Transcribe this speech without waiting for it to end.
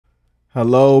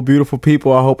Hello, beautiful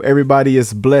people. I hope everybody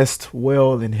is blessed,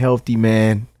 well, and healthy,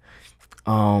 man.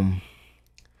 Um,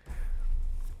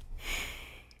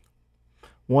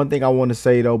 One thing I want to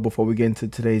say though before we get into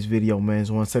today's video, man, is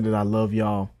I want to say that I love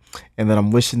y'all and that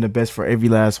I'm wishing the best for every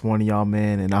last one of y'all,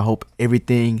 man. And I hope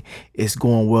everything is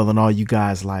going well in all you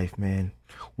guys' life, man.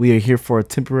 We are here for a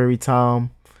temporary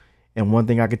time, and one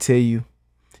thing I can tell you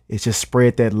is just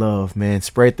spread that love, man.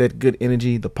 Spread that good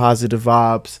energy, the positive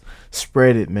vibes.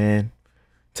 Spread it, man.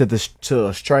 To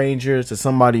a stranger, to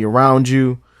somebody around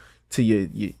you, to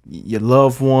your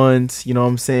loved ones. You know what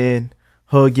I'm saying?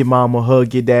 Hug your mama,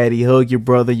 hug your daddy, hug your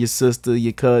brother, your sister,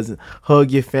 your cousin,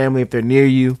 hug your family if they're near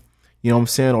you. You know what I'm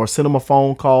saying? Or send them a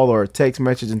phone call or a text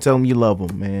message and tell them you love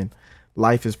them, man.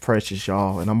 Life is precious,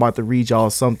 y'all. And I'm about to read y'all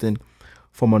something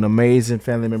from an amazing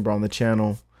family member on the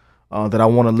channel that I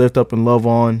want to lift up and love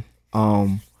on.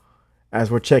 As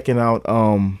we're checking out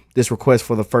this request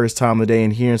for the first time today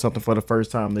and hearing something for the first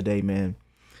time today, man.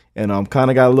 And I'm kind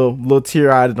of got a little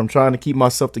tear-eyed. I'm trying to keep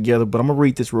myself together, but I'm gonna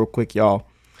read this real quick, y'all.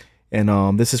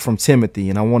 And this is from Timothy,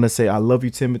 and I want to say I love you,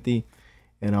 Timothy,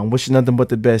 and I'm wishing nothing but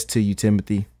the best to you,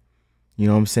 Timothy. You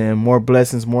know what I'm saying? More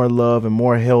blessings, more love, and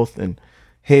more health, and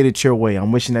headed your way.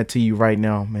 I'm wishing that to you right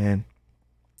now, man.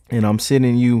 And I'm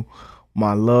sending you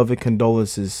my love and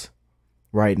condolences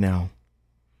right now.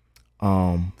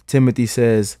 Timothy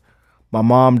says, my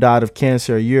mom died of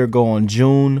cancer a year ago on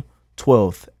June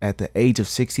 12th at the age of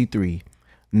 63,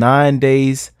 9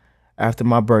 days after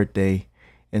my birthday,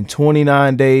 and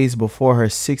 29 days before her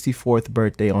 64th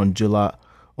birthday on July.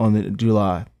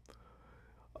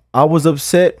 I was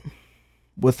upset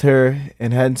with her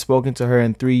and hadn't spoken to her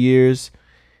in 3 years.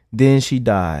 Then she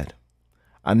died.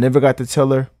 I never got to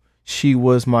tell her she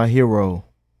was my hero.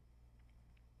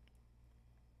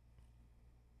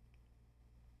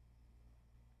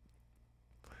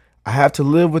 I have to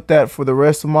live with that for the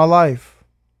rest of my life.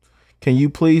 Can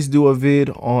you please do a vid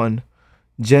on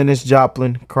Janis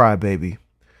Joplin, Crybaby?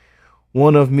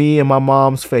 One of me and my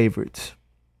mom's favorites.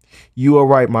 You are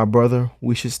right, my brother.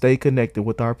 We should stay connected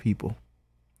with our people.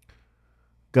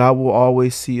 God will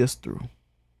always see us through.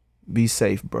 Be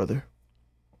safe, brother.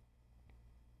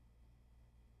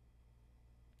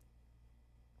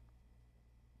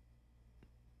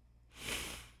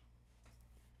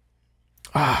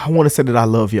 I want to say that I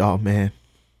love y'all, man.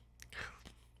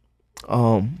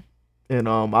 I've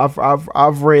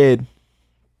read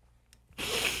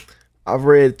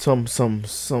some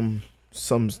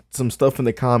stuff in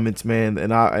the comments, man,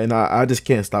 and I just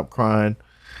can't stop crying.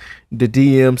 The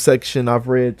DM section, I've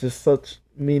read just such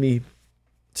many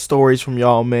stories from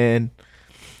y'all, man.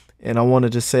 And I want to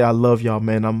just say I love y'all,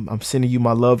 man. I'm sending you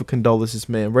my love and condolences,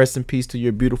 man. Rest in peace to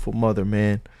your beautiful mother,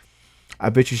 man. I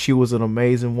bet you she was an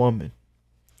amazing woman.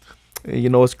 And you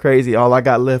know, it's crazy. All I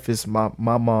got left is my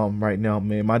mom right now,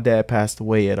 man. My dad passed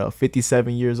away at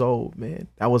 57 years old, man.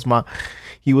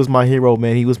 He was my hero,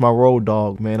 man. He was my road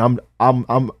dog, man. I'm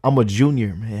a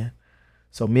junior, man.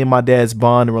 So me and my dad's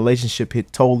bond and relationship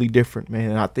hit totally different, man.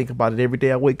 And I think about it every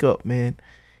day I wake up, man.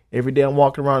 Every day I'm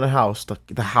walking around the house.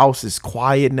 The house is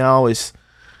quiet now.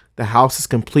 The house is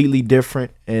completely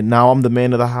different, and now I'm the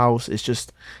man of the house. It's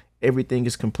just everything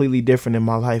is completely different in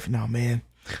my life now, man.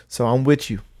 So I'm with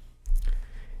you.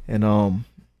 And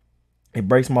it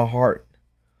breaks my heart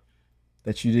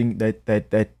that you didn't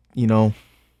that you know,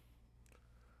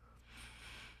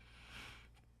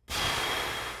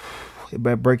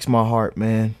 it breaks my heart,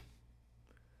 man.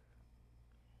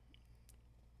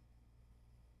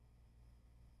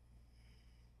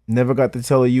 Never got to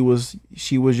tell her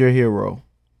she was your hero.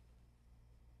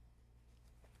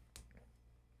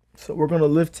 So we're gonna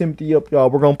lift Timothy up, y'all.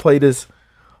 We're gonna play this.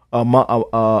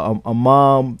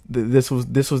 Mom. This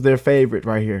was their favorite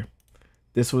right here.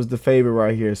 This was the favorite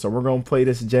right here. So we're gonna play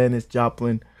this Janis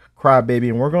Joplin, Crybaby,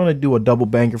 and we're gonna do a double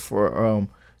banger for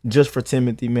just for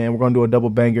Timothy, man. We're gonna do a double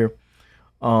banger.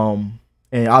 And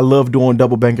I love doing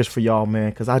double bangers for y'all,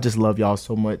 man, because I just love y'all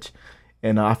so much,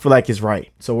 and I feel like it's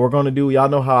right. So we're gonna do. Y'all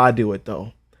know how I do it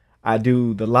though. I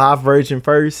do the live version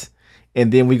first,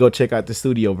 and then we go check out the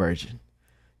studio version.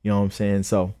 You know what I'm saying?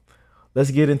 So let's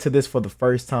get into this for the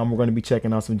first time. We're going to be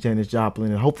checking out some Janis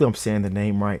Joplin, and hopefully I'm saying the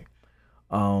name right.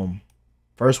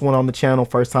 First one on the channel,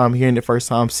 first time hearing it, first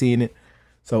time seeing it.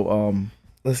 So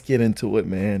let's get into it,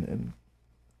 man.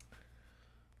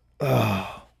 And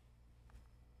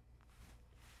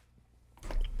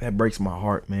that breaks my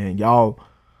heart, man. Y'all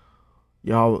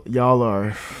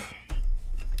are,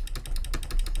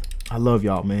 I love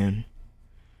y'all, man.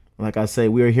 Like I say,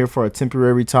 we are here for a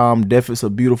temporary time. Death is a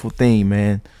beautiful thing,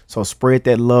 man. So spread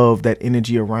that love, that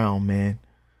energy around, man.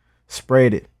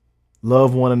 Spread it.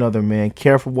 Love one another, man.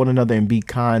 Care for one another and be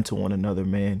kind to one another,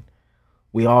 man.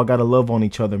 We all got to love on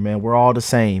each other, man. We're all the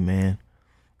same, man.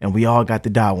 And we all got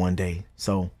to die one day.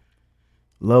 So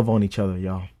love on each other,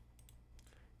 y'all.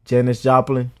 Janis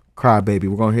Joplin, Cry Baby.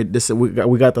 We're going to hit this. We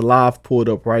got the live pulled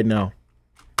up right now.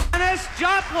 Janis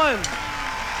Joplin.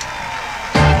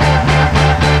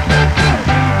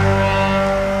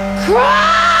 Cry!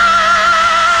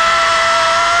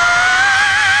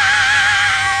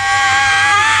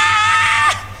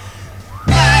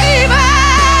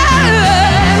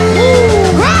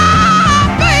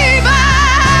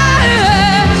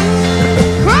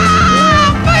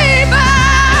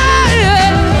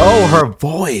 Oh, her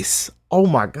voice. Oh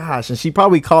my gosh. And she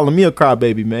probably calling me a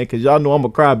crybaby, man, because y'all know I'm a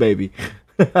crybaby.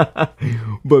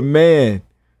 But man,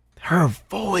 her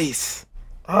voice.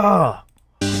 Ah.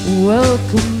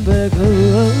 Welcome back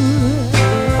home.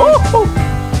 Oh.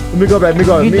 Let me go back. Let me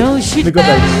go back. Let me go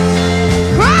back.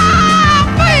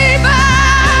 Cry, baby.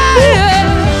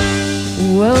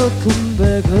 Welcome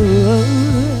back home.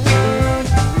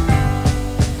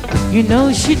 You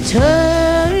know she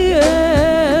tell you.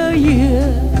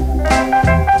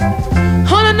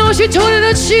 I know she told you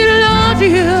that she loved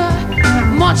you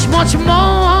much, much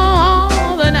more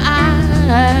than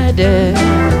I did.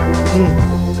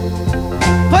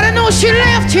 But I know she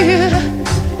left you,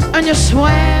 and you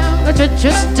swear that you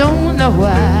just don't know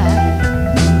why.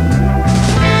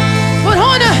 But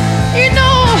honey, you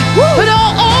know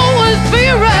it'll always be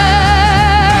around.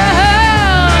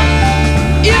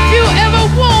 If you ever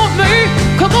want me,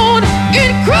 come on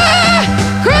and cry,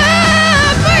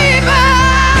 cry, baby.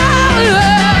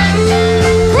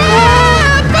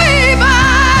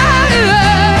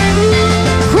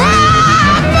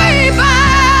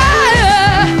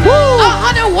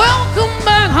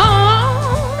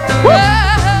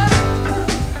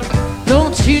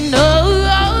 Don't you know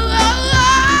that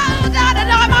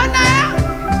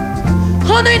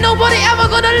honey, nobody ever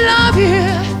gonna love you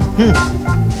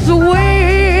the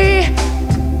way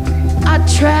I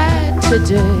tried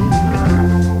today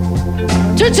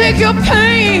to take your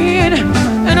pain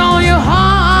and all your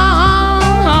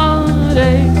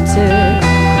heartaches.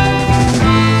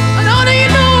 And honey, you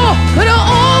know it'll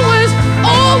always,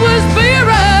 always be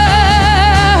around.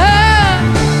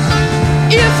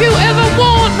 If you ever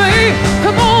want me,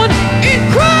 come on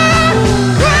and cry,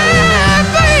 cry,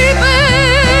 baby.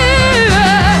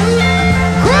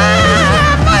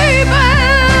 Cry, baby.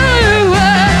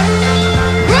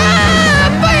 Cry,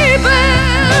 baby.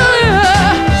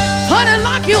 Honey,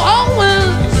 like you always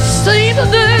seem to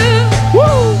do.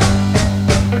 Woo.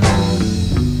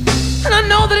 And I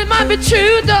know that it might be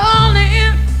true,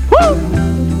 darling. Woo.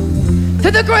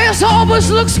 That the grass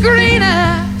always looks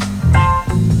greener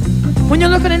when you're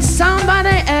looking in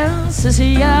somebody else's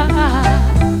yard.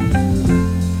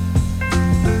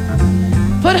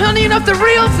 But honey, you know the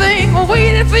real thing was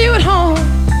waiting for you at home.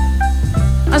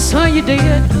 I saw you did.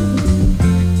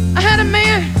 I had a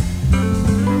man.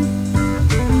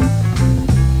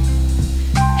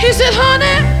 He said,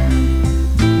 honey,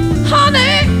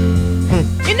 honey,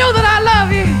 you know that I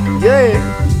love you. Yeah.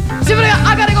 See, but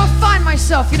I gotta go find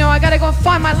myself, you know, I gotta go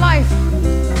find my life.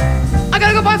 I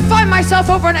gotta go find myself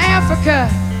over in Africa,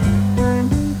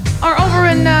 or over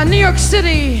in New York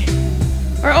City,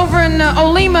 or over in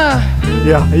Olima.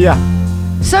 Yeah.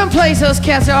 Someplace those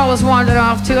cats are always wandered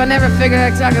off to. I never figured out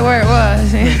exactly where it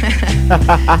was.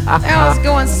 They're always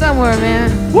going somewhere,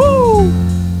 man. Woo!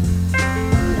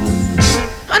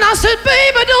 And I said,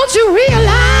 baby, don't you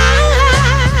realize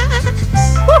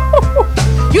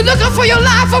you're looking for your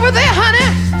life over there, honey?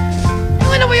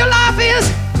 You know where your life is?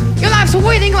 Your life's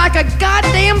waiting like a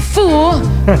goddamn fool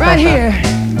right here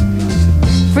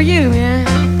for you, man.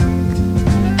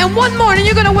 And one morning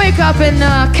you're gonna wake up in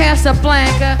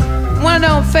Casablanca, one of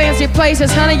those fancy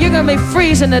places, honey. You're gonna be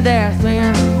freezing to death,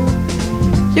 man.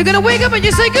 You're gonna wake up and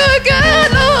you say, good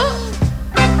God, Lord.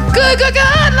 Good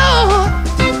God, Lord.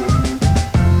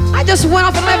 I just went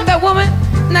off and left that woman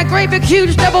in that great big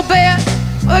huge double bed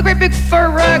with a great big fur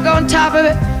rug on top of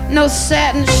it. No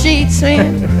satin sheets,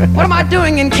 man. What am I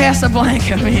doing in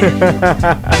Casablanca, man?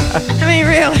 I mean,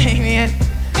 really, man.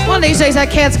 One of these days,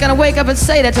 that cat's gonna wake up and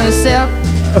say that to himself.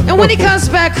 And when he comes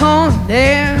back home,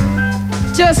 there,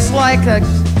 just like a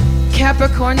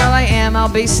Capricorn that I am, I'll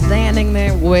be standing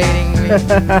there waiting.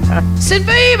 Said,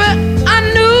 baby, I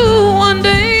knew one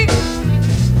day,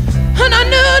 and I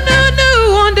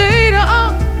knew one day,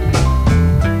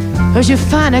 as you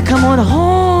finally come on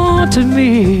home to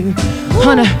me.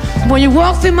 Honey, when you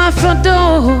walk through my front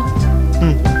door,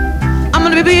 I'm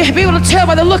gonna be able to tell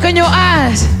by the look in your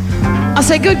eyes. I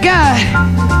say, good God,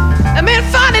 that man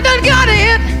finally done got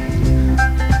it.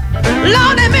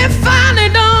 Lord, let me finally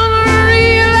done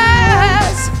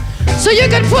realize. So you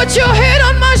can put your head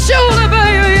on my shoulder,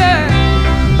 baby, yeah.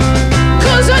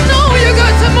 'Cause I know you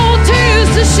got some more tears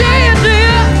to shed,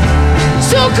 dear.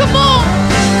 So come on,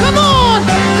 come on,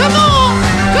 come on,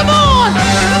 come on,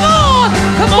 come on,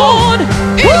 come on,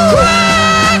 and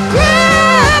cry,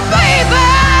 cry, baby.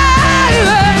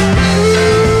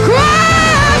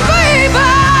 Cry, baby.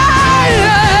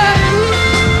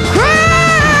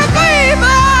 Cry,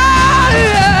 baby.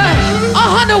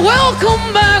 Honey, welcome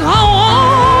back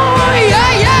home.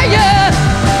 Yeah, yeah, yeah.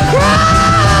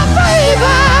 Cry,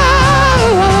 baby.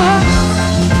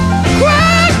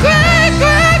 Cry, cry,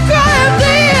 cry, cry,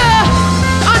 dear.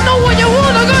 I know when you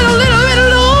wanna get a little bit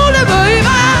lonely,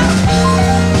 baby.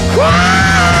 Cry.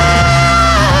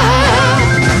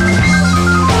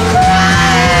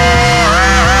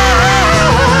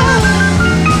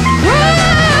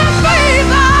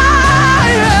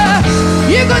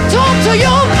 You can talk to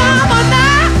your mama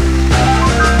now.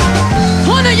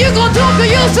 Honey, you gonna talk to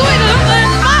your sweet little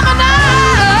mama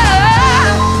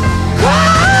now. Cry,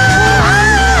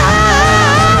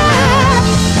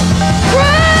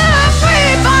 cry,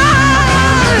 baby.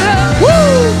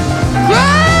 Woo,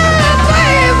 cry,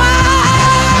 baby.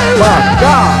 My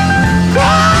God.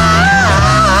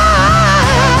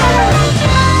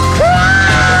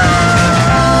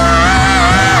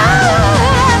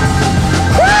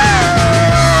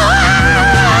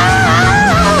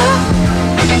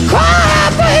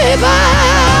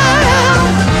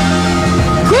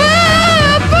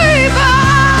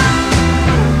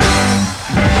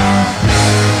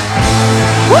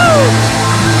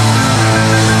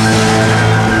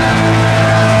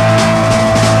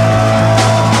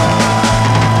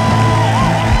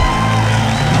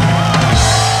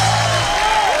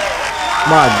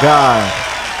 My God.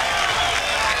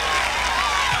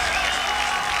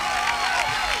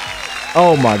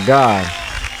 Oh my God.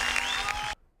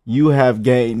 You have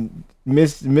gained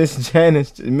Miss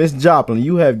Joplin,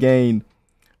 you have gained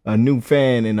a new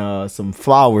fan and some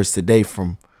flowers today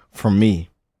from me.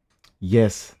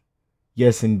 Yes.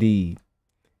 Yes indeed.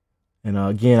 And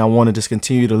again, I want to just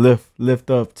continue to lift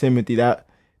up Timothy. That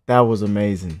was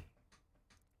amazing.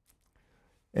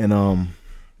 And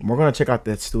we're gonna check out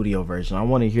that studio version. I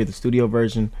want to hear the studio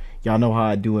version. Y'all know how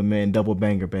I do it, man. Double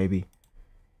banger, baby.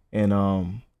 And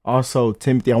also,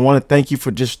 Timothy, I want to thank you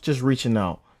for just reaching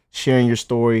out, sharing your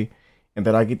story, and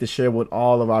that I get to share with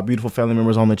all of our beautiful family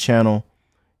members on the channel.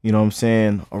 You know what I'm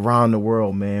saying? Around the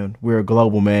world, man. We're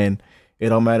global, man. It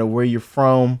don't matter where you're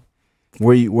from,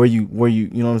 where you you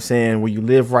know what I'm saying, where you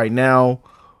live right now,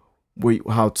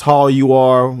 how tall you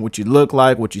are, what you look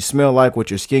like, what you smell like, what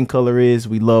your skin color is.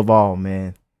 We love all,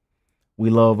 man. We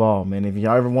love all, man. If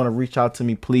y'all ever want to reach out to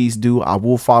me, please do. I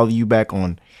will follow you back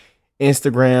on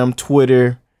Instagram,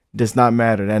 Twitter. Does not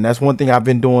matter. And that's one thing I've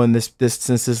been doing this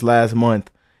since this last month,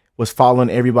 was following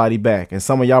everybody back. And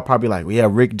some of y'all probably like, well, yeah,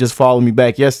 Rick just followed me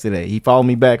back yesterday. He followed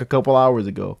me back a couple hours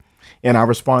ago. And I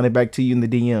responded back to you in the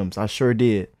DMs. I sure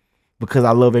did. Because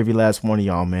I love every last one of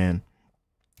y'all, man.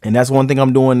 And that's one thing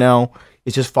I'm doing now.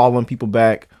 It's just following people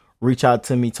back. Reach out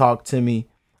to me. Talk to me.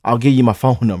 I'll give you my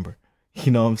phone number.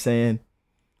 You know what I'm saying?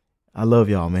 I love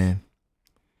y'all, man.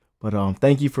 But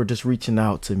thank you for just reaching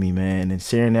out to me, man, and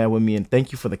sharing that with me. And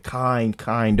thank you for the kind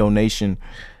donation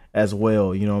as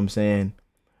well. You know what I'm saying?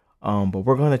 But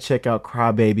we're going to check out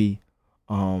Crybaby,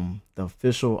 the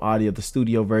official audio, the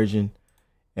studio version.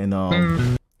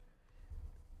 And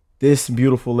this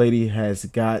beautiful lady has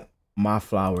got my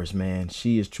flowers, man.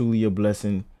 She is truly a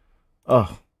blessing.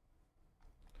 Oh,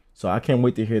 so I can't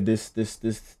wait to hear this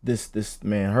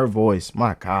man, her voice.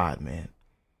 My God, man.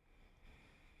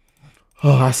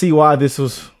 Oh, I see why this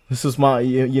was my,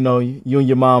 you know, you and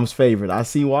your mom's favorite. I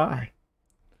see why.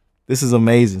 This is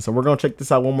amazing. So we're gonna check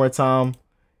this out one more time,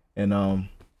 and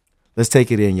let's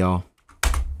take it in, y'all.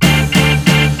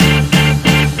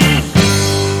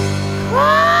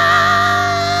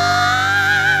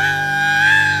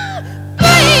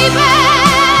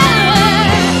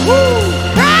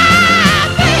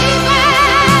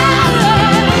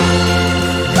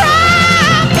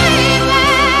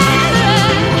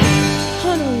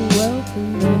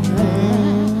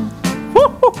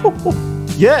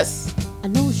 Yes. I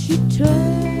know she tried,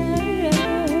 and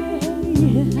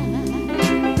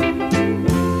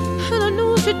I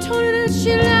know she told you that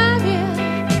she loved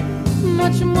you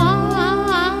much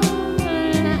more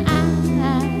than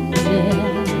I did.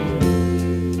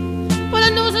 But I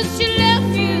know that she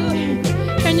left you,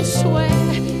 and you swear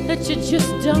that you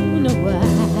just don't know why.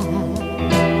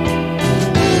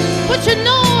 But you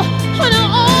know, and I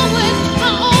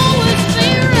always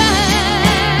be right.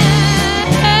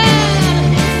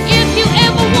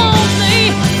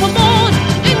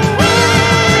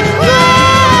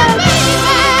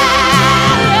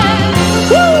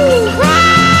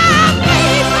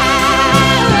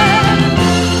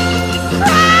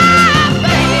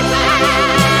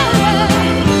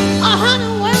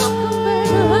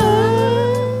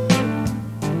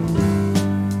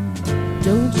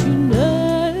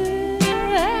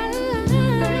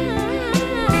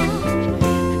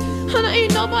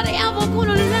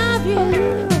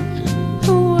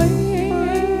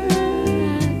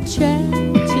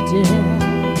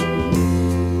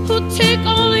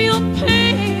 feel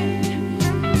pain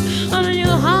on your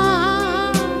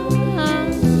heart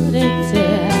and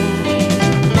tear.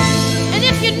 And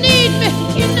if you need me,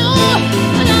 you know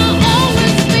that I'll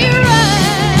always be right.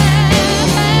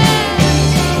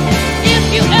 If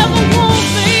you ever want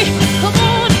me, come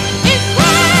on and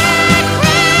cry,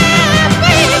 cry,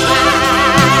 baby.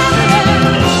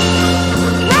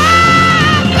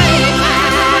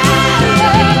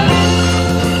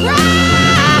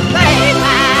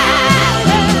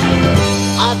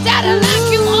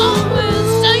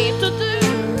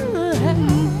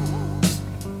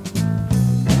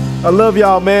 I love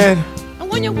y'all, man. And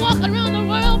when you're walking around the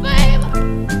world, babe,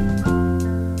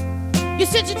 you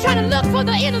said you're trying to look for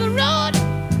the end of the road.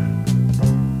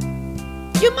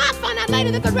 You might find out later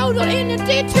that the road don't end in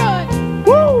Detroit.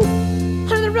 Woo!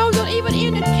 And the road don't even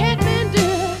end in Kathmandu.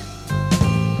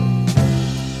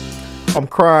 I'm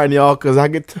crying, y'all, because I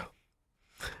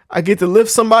get to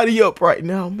lift somebody up right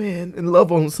now, man, and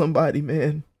love on somebody,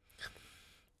 man.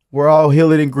 We're all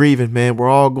healing and grieving, man. We're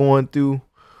all going through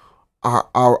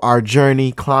our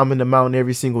journey, climbing the mountain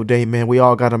every single day, man. We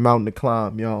all got a mountain to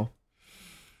climb, y'all.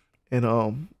 And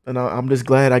I'm just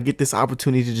glad I get this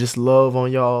opportunity to just love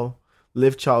on y'all,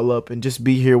 lift y'all up, and just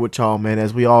be here with y'all, man,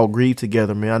 as we all grieve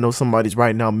together, man. I know somebody's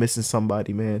right now missing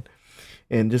somebody, man.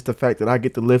 And just the fact that I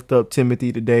get to lift up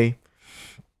Timothy today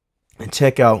and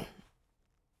check out,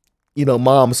 you know,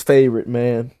 mom's favorite,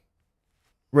 man.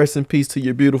 Rest in peace to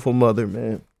your beautiful mother,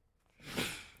 man.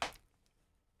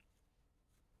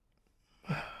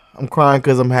 I'm crying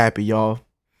because I'm happy, y'all,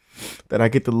 that I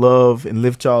get to love and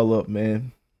lift y'all up,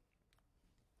 man.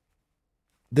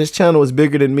 This channel is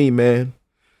bigger than me, man.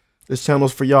 This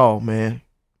channel's for y'all, man.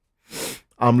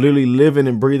 I'm literally living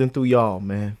and breathing through y'all,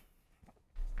 man.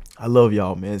 I love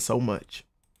y'all, man, so much.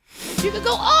 You could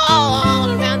go all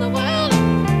around the world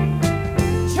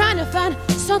trying to find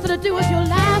something to do with your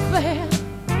life, man.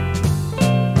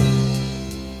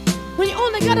 When you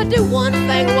only gotta do one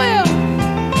thing well.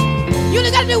 You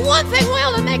only gotta do one thing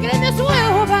well to make it in this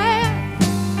world, man.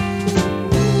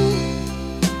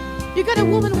 You got a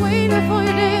woman waiting for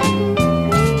you there.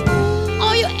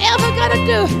 All you ever gotta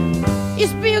do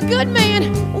is be a good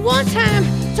man one time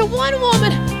to one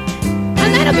woman,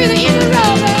 and that'll be the end of the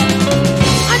road, man.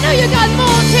 I know you got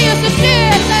more tears to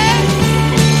shed, man.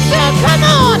 So come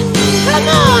on, come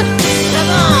on,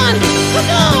 come on, come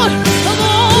on, come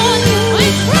on,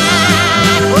 and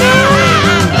cry, cry,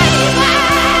 baby.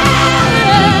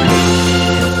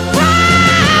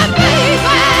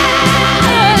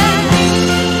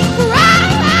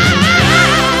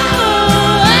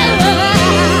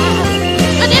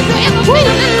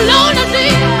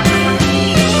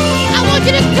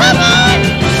 Come on,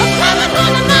 I'm coming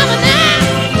home to mama now.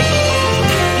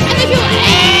 And if you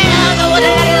ever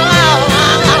wanna let it all,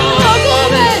 go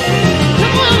back.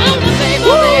 Come on, baby,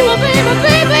 baby, baby,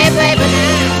 baby, baby,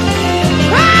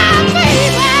 cry,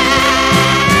 baby.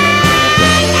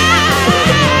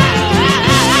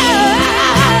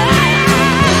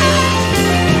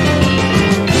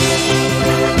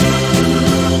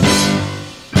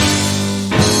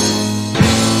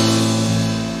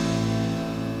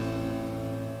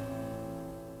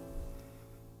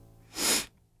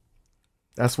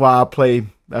 That's why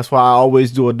that's why I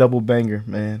always do a double banger,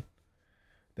 man.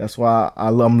 That's why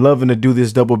I'm loving to do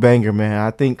this double banger, man. I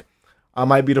think I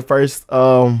might be the first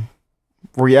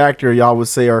reactor, y'all would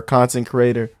say, or content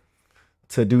creator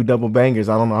to do double bangers.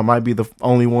 I don't know. I might be the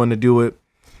only one to do it,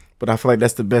 but I feel like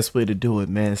that's the best way to do it,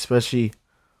 man. Especially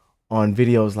on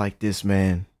videos like this,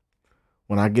 man.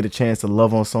 When I get a chance to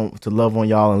love on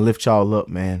y'all and lift y'all up,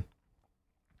 man.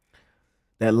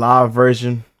 That live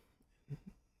version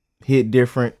hit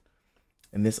different,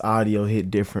 and this audio hit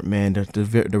different, man.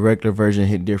 The regular version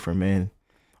hit different, man.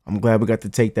 I'm glad we got to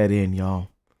take that in, y'all.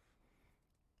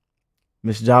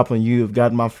 Miss Joplin, you have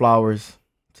gotten my flowers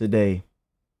today.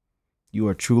 You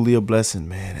are truly a blessing,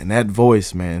 man. And that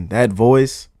voice, man, that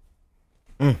voice.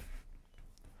 And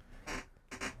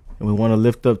we want to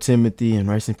lift up Timothy and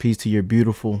rest in peace to your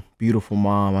beautiful, beautiful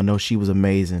mom. I know she was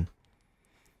amazing.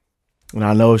 And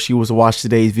I know if she was to watch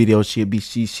today's video,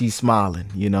 she's smiling,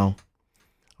 you know.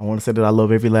 I want to say that I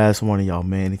love every last one of y'all,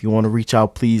 man. If you want to reach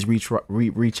out, please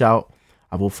reach out.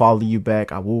 I will follow you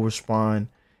back. I will respond.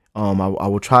 I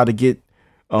will try to get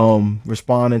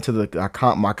responding to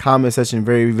my comment section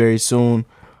very, very soon.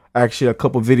 Actually, a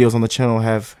couple videos on the channel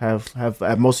have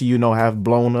most of you know have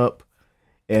blown up,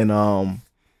 and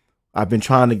I've been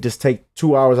trying to just take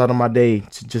 2 hours out of my day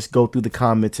to just go through the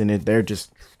comments, and they're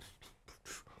just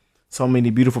so many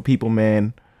beautiful people,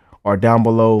 man, are down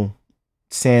below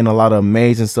saying a lot of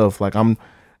amazing stuff. Like and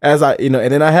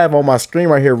then I have on my screen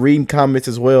right here reading comments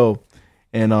as well.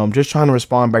 And just trying to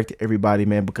respond back to everybody,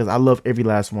 man, because I love every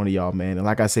last one of y'all, man. And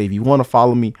like I say, if you want to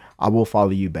follow me, I will follow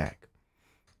you back.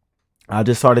 I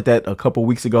just started that a couple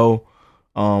weeks ago.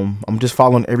 I'm just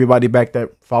following everybody back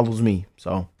that follows me.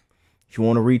 So if you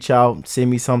want to reach out, send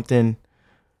me something,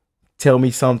 tell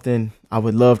me something, I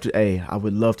would love to. Hey, I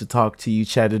would love to talk to you,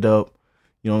 chat it up.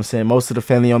 You know what I'm saying? Most of the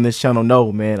family on this channel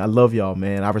know, man, I love y'all,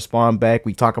 man. I respond back.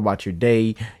 We talk about your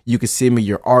day. You can send me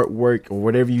your artwork or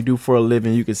whatever you do for a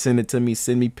living. You can send it to me.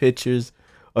 Send me pictures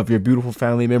of your beautiful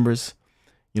family members.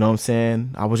 You know what I'm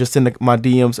saying? I was just in my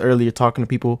DMs earlier talking to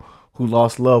people who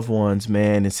lost loved ones,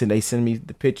 man. And they send me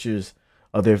the pictures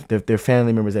of their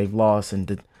family members they've lost,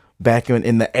 and back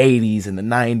in the 80s and the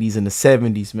 90s and the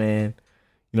 70s, man.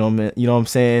 You know what I'm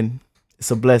saying? It's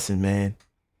a blessing, man.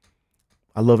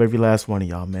 I love every last one of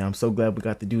y'all, man. I'm so glad we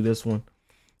got to do this one.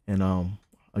 And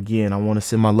again, I want to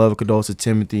send my love and condolences to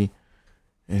Timothy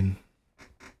and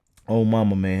oh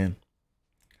mama, man.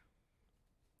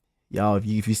 Y'all, if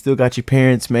you still got your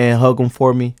parents, man, hug them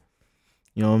for me.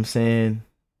 You know what I'm saying?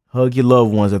 Hug your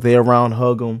loved ones. If they're around,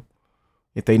 hug them.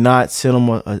 If they not, send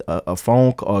them a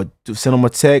phone call, or send them a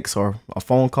text or a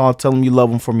phone call. Tell them you love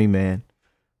them for me, man.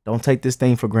 Don't take this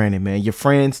thing for granted, man. Your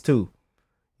friends too.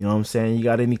 You know what I'm saying? You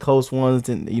got any close ones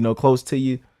and close to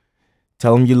you,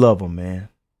 tell them you love them, man.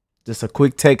 Just a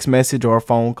quick text message or a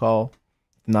phone call.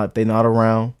 They're not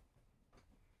around.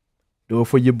 Do it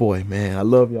for your boy, man. I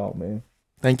love y'all, man.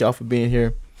 Thank y'all for being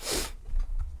here.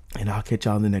 And I'll catch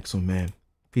y'all in the next one, man.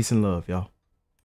 Peace and love, y'all.